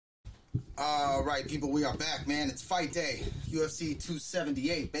All right, people, we are back, man. It's fight day, UFC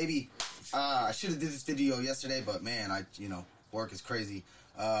 278, baby. I should have did this video yesterday, but man, work is crazy.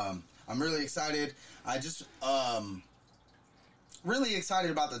 I'm really excited. I just really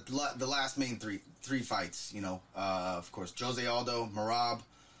excited about the last main three fights. Of course, Jose Aldo, Merab,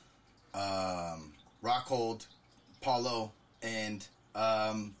 Rockhold, Paulo, and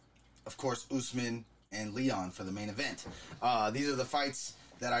of course Usman and Leon for the main event. These are the fights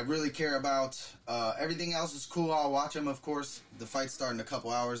that I really care about. Everything else is cool. I'll watch them, of course. The fight's starting in a couple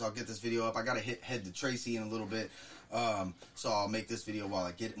hours. I'll get this video up. I gotta head to Tracy in a little bit, so I'll make this video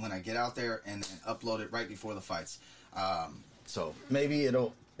when I get out there and then upload it right before the fights. So maybe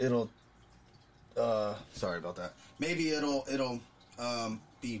it'll sorry about that. Maybe it'll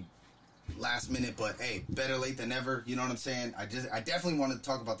be last minute, but hey, better late than never. You know what I'm saying? I definitely wanted to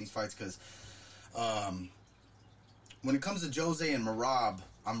talk about these fights because when it comes to Jose and Merab,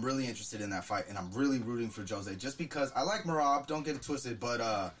 I'm really interested in that fight, and I'm really rooting for Jose just because I like Merab. Don't get it twisted, but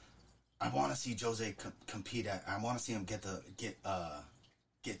I want to see Jose compete I want to see him get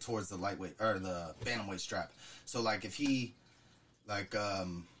towards the lightweight or the bantamweight strap. So like if he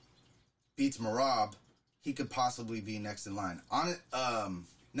beats Merab, he could possibly be next in line.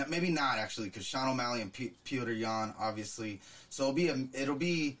 Maybe not actually, because Sean O'Malley and Petr Yan, obviously. So it'll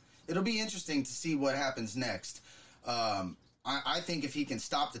be interesting to see what happens next. I think if he can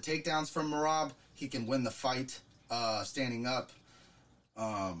stop the takedowns from Merab, he can win the fight standing up.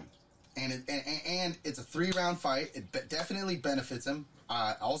 And it's a 3-round fight. It definitely benefits him.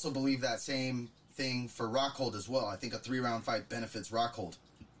 I also believe that same thing for Rockhold as well. I think a 3-round fight benefits Rockhold.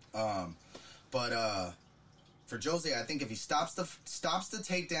 But for Jose, I think if he stops the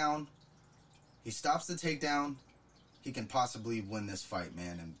takedown, he can possibly win this fight,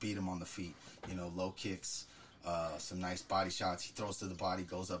 man, and beat him on the feet. Low kicks, some nice body shots. He throws to the body,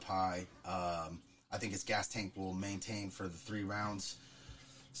 goes up high. I think his gas tank will maintain for the 3 rounds.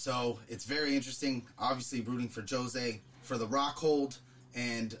 So it's very interesting. Obviously, rooting for Jose for the Rockhold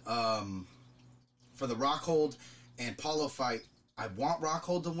and Paulo fight. I want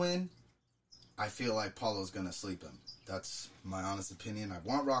Rockhold to win. I feel like Paulo's going to sleep him. That's my honest opinion. I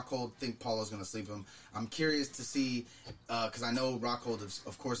want Rockhold. Think Paulo's going to sleep him. I'm curious to see, because I know Rockhold,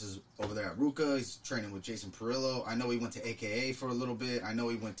 of course, is over there at Ruka. He's training with Jason Perillo. I know he went to AKA for a little bit. I know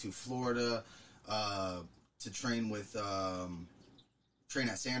he went to Florida to train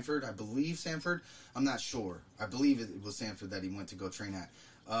at Sanford. I believe Sanford. I'm not sure. I believe it was Sanford that he went to go train at.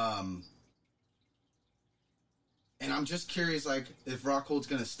 And I'm just curious, if Rockhold's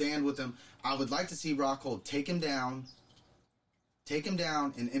going to stand with him. I would like to see Rockhold take him down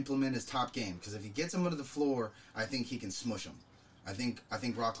and implement his top game. Because if he gets him under the floor, I think he can smush him. I think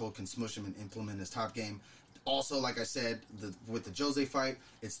Rockhold can smush him and implement his top game. Also, like I said, with the Jose fight,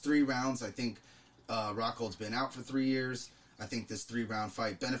 it's 3 rounds. I think Rockhold's been out for 3 years. I think this 3-round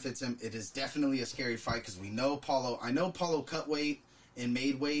fight benefits him. It is definitely a scary fight because we know Paulo. I know Paulo cut weight and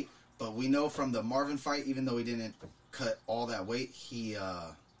made weight. But we know from the Marvin fight, even though he didn't cut all that weight, he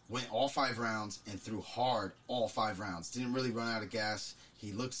went all 5 rounds and threw hard all 5 rounds. Didn't really run out of gas.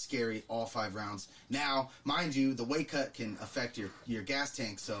 He looked scary all 5 rounds. Now, mind you, the weight cut can affect your gas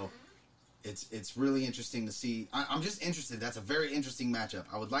tank, so it's really interesting to see. I'm just interested. That's a very interesting matchup.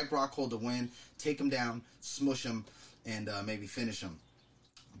 I would like Rockhold to win, take him down, smush him, and maybe finish him.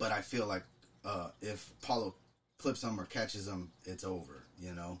 But I feel like if Paulo clips him or catches him, it's over,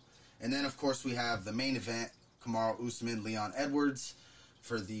 And then, of course, we have the main event, Kamaru Usman, Leon Edwards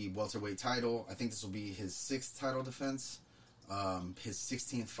for the welterweight title. I think this will be his 6th title defense, his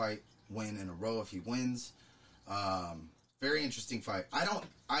 16th fight win in a row if he wins. Very interesting fight.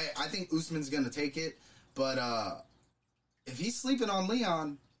 I think Usman's going to take it, but if he's sleeping on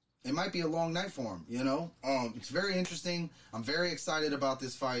Leon, it might be a long night for him, It's very interesting. I'm very excited about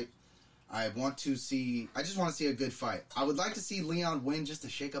this fight. I just want to see a good fight. I would like to see Leon win just to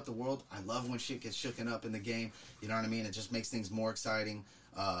shake up the world. I love when shit gets shooken up in the game. You know what I mean? It just makes things more exciting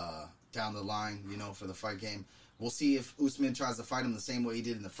down the line, for the fight game. We'll see if Usman tries to fight him the same way he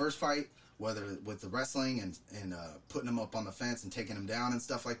did in the first fight, whether with the wrestling and putting him up on the fence and taking him down and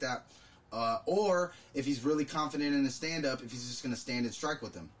stuff like that. Or if he's really confident in his stand-up, if he's just going to stand and strike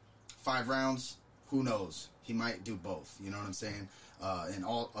with him. 5 rounds, who knows? He might do both, you know what I'm saying?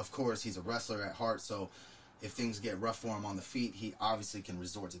 Of course, he's a wrestler at heart, so if things get rough for him on the feet, he obviously can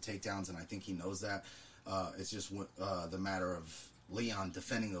resort to takedowns, and I think he knows that. It's just the matter of Leon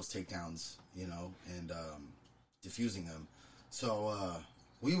defending those takedowns, and diffusing them. So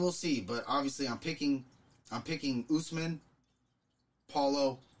we will see, but obviously I'm picking Usman,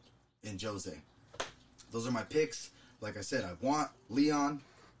 Paulo, and Jose. Those are my picks. Like I said, I want Leon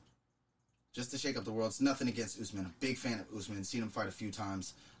just to shake up the world. It's nothing against Usman. I'm a big fan of Usman. Seen him fight a few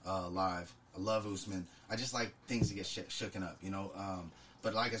times live. I love Usman. I just like things to get shooken up, you know.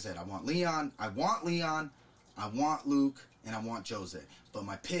 But like I said, I want Leon. I want Luke, and I want Jose. But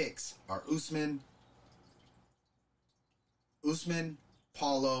my picks are Usman,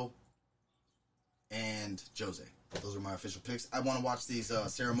 Paulo, and Jose. Those are my official picks. I want to watch these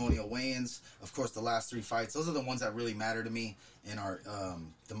ceremonial weigh-ins. Of course, the last 3 fights. Those are the ones that really matter to me and are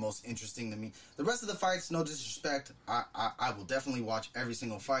the most interesting to me. The rest of the fights, no disrespect, I will definitely watch every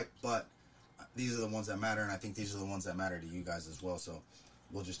single fight, but these are the ones that matter, and I think these are the ones that matter to you guys as well. So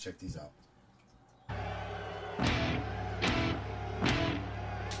we'll just check these out.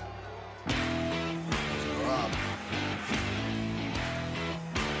 Rob.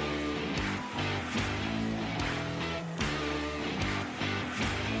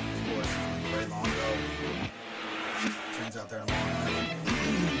 Out there in Long Island.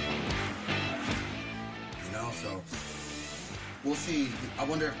 You know, so we'll see. I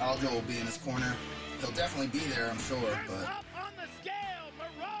wonder if Aldo will be in his corner. He'll definitely be there, I'm sure. But up on the scale,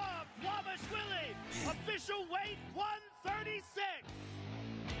 Dvalishvili, official weight 136.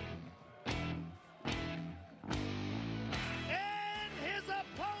 And his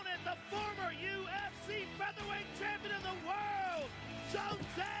opponent, the former UFC featherweight champion of the world,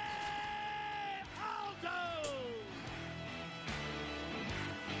 Jose Aldo.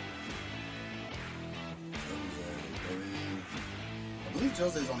 I believe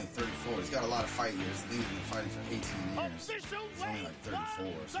Jose's only 34. He's got a lot of fight years. I think he's been fighting for 18 years. Official He's only like 34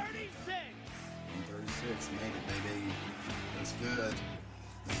 or something like that. 136, made it, baby. That's good.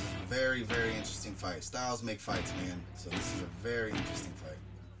 This is a very, very interesting fight. Styles make fights, man. So this is a very interesting fight.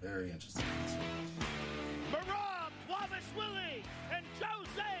 Very interesting. Dvalishvili and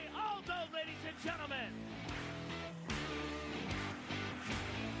Jose Aldo, ladies and gentlemen.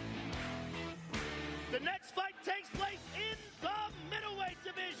 The next fight takes place in the middleweight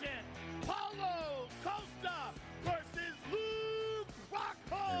division. Paulo Costa versus Luke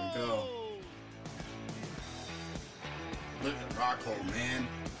Rockhold. There we go. Look at Rockhold, man.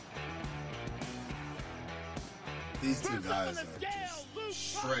 These two guys are just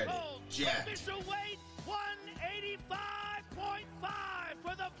shredded, jacked. Official weight 185.5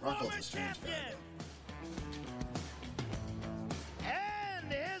 for the former champion.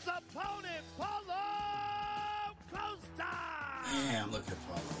 And his opponent, Paulo Costa. Damn, look at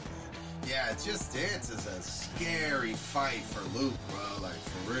Paulo, man. Yeah, it's a scary fight for Luke, bro. Like,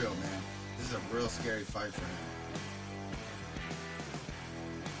 for real, man. This is a real scary fight for him.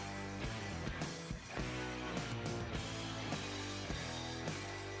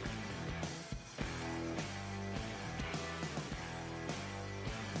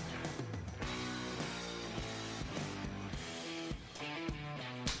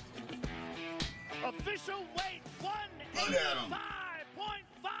 Official weight 185.5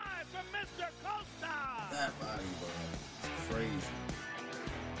 for Mr. Costa. That body, bro, it's crazy.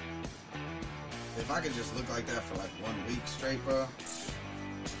 If I could just look like that for like 1 week straight, bro,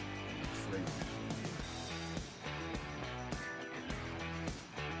 crazy.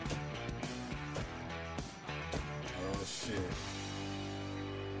 Oh shit.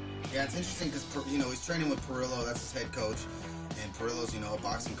 Yeah, it's interesting because, you know, he's training with Perillo. That's his head coach. And Perillo's, you know, a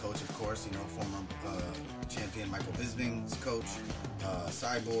boxing coach, of course, you know, former champion Michael Bisping's coach,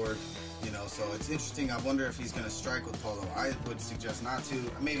 Cyborg, you know, so it's interesting. I wonder if he's going to strike with Paulo. I would suggest not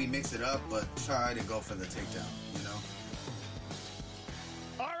to. Maybe mix it up, but try to go for the takedown, you know?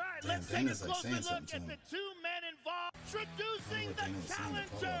 All right, let's take a closer look at the 2 men involved. Introducing the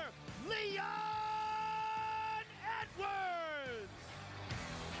challenger, Leon Edwards.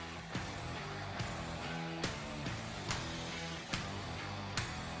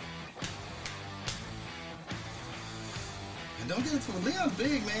 And don't get into it. Leon's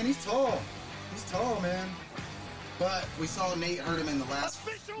big, man. He's tall. He's tall, man. But we saw Nate hurt him in the last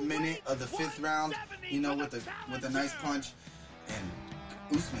minute of the 5th round, you know, with a nice punch. And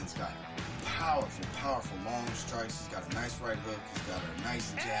Usman's got powerful, powerful long strikes. He's got a nice right hook. He's got a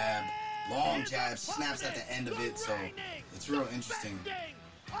nice jab, long jab, snaps at the end of it. So it's real interesting.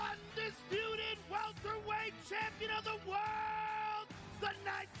 Undisputed welterweight champion of the world, the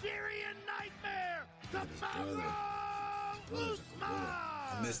Nigerian Nightmare, the Usman.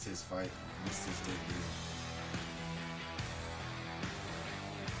 I missed his fight. I missed his debut.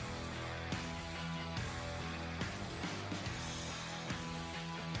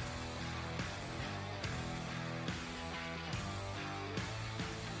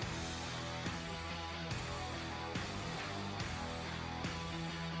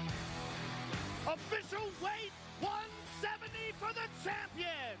 Official weight 170 for the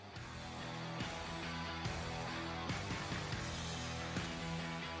champion.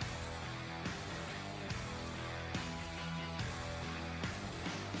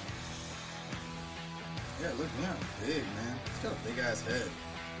 Yeah, look, Leon's big, man. He's got a big ass head.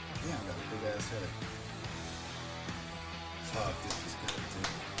 Leon got a big ass head. Fuck, this is good,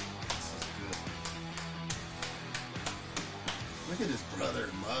 dude. This is good. Look at his brother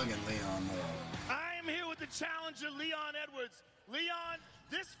mugging Leon, though. I am here with the challenger, Leon Edwards. Leon,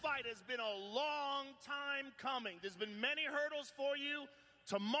 this fight has been a long time coming. There's been many hurdles for you.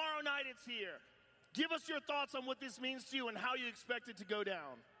 Tomorrow night it's here. Give us your thoughts on what this means to you and how you expect it to go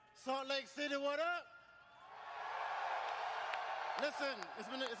down. Salt Lake City, what up? Listen, it's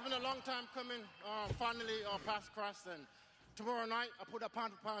been a long time coming. Finally, pass across, and tomorrow night I put a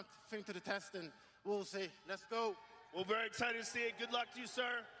pound for pound thing to the test, and we'll see. Let's go. We're very excited to see it. Good luck to you,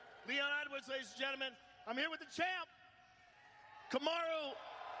 sir. Leon Edwards, ladies and gentlemen. I'm here with the champ. Kamaru,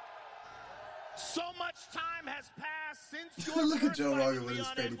 so much time has passed since your Look at Joe fight Rogan with his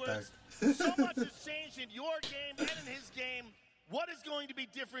Leon fanny Edwards. pack. So much has changed in your game and in his game. What is going to be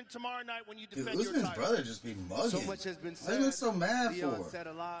different tomorrow night when you defend your Usman's title? brother just be mugging. So much has been said. Why look so mad Leon for? said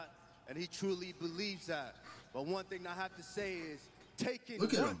a lot, and he truly believes that. But one thing I have to say is, taking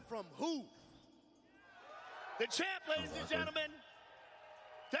Look at what him. from who? The champ, ladies and gentlemen.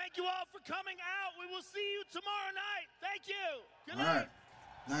 Thank you all for coming out. We will see you tomorrow night. Thank you. Good night. All right.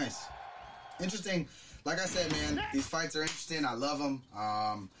 Nice. Interesting. Like I said, man, these fights are interesting. I love them.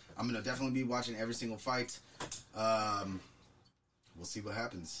 I'm going to definitely be watching every single fight. We'll see what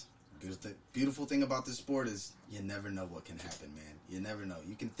happens. Beautiful thing about this sport is you never know what can happen, man. You never know.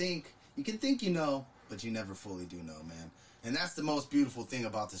 You can think you know, but you never fully do know, man. And that's the most beautiful thing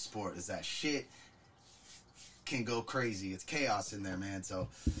about this sport is that shit can go crazy. It's chaos in there, man. So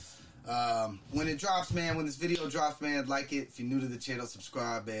when it drops, man, when this video drops, man, like it. If you're new to the channel,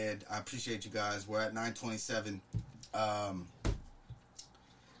 subscribe, man. I appreciate you guys. We're at 927.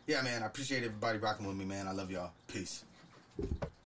 Yeah, man, I appreciate everybody rocking with me, man. I love y'all. Peace.